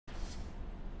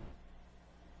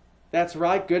That's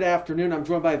right. Good afternoon. I'm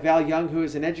joined by Val Young, who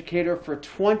is an educator for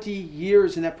 20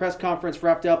 years, and that press conference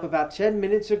wrapped up about 10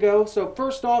 minutes ago. So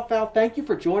first off, Val, thank you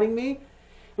for joining me.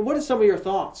 And what are some of your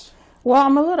thoughts? Well,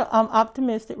 I'm a little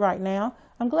optimistic right now.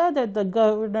 I'm glad that the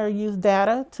governor used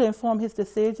data to inform his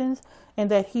decisions and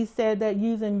that he said that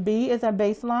using B as our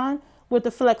baseline with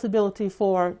the flexibility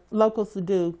for locals to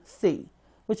do C,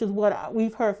 which is what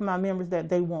we've heard from our members that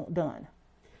they want done.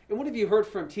 And what have you heard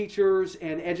from teachers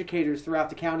and educators throughout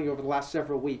the county over the last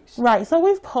several weeks? Right, so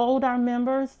we've polled our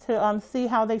members to see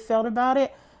how they felt about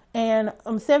it, and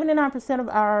 79% of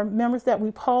our members that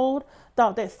we polled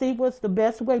thought that C was the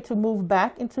best way to move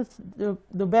back into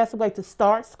the best way to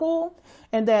start school,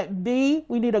 and that B,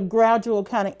 we need a gradual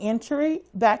kind of entry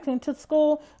back into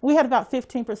school. We had about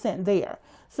 15% there.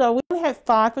 So we only had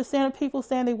 5% of people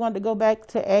saying they wanted to go back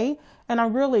to A, and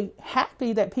I'm really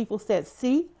happy that people said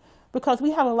C, because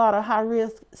we have a lot of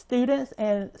high-risk students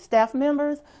and staff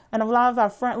members, and a lot of our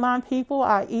frontline people,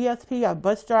 our ESP, our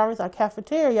bus drivers, our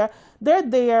cafeteria, they're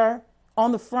there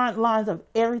on the front lines of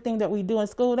everything that we do in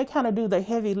school. They kind of do the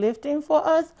heavy lifting for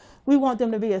us. We want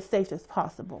them to be as safe as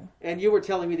possible. And you were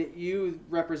telling me that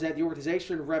the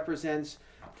organization represents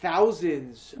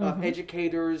thousands of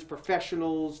educators,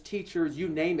 professionals, teachers, you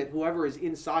name it, whoever is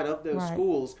inside of those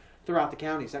schools throughout the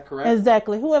county. Is that correct?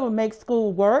 Exactly. Whoever makes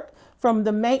school work, from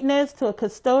the maintenance to a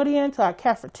custodian to our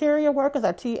cafeteria workers,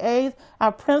 our TAs,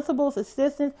 our principals,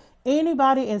 assistants,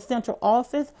 anybody in central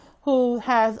office who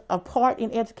has a part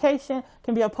in education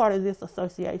can be a part of this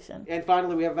association. And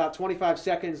finally, we have about 25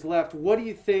 seconds left. What do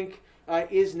you think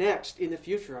is next in the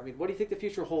future? I mean, what do you think the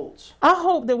future holds? I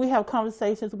hope that we have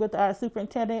conversations with our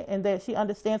superintendent and that she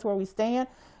understands where we stand,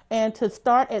 and to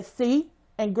start at C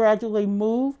and gradually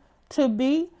move to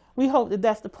B. We hope that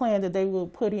that's the plan that they will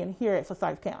put in here at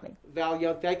Forsyth County. Val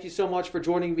Young, thank you so much for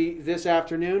joining me this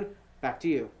afternoon. Back to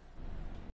you.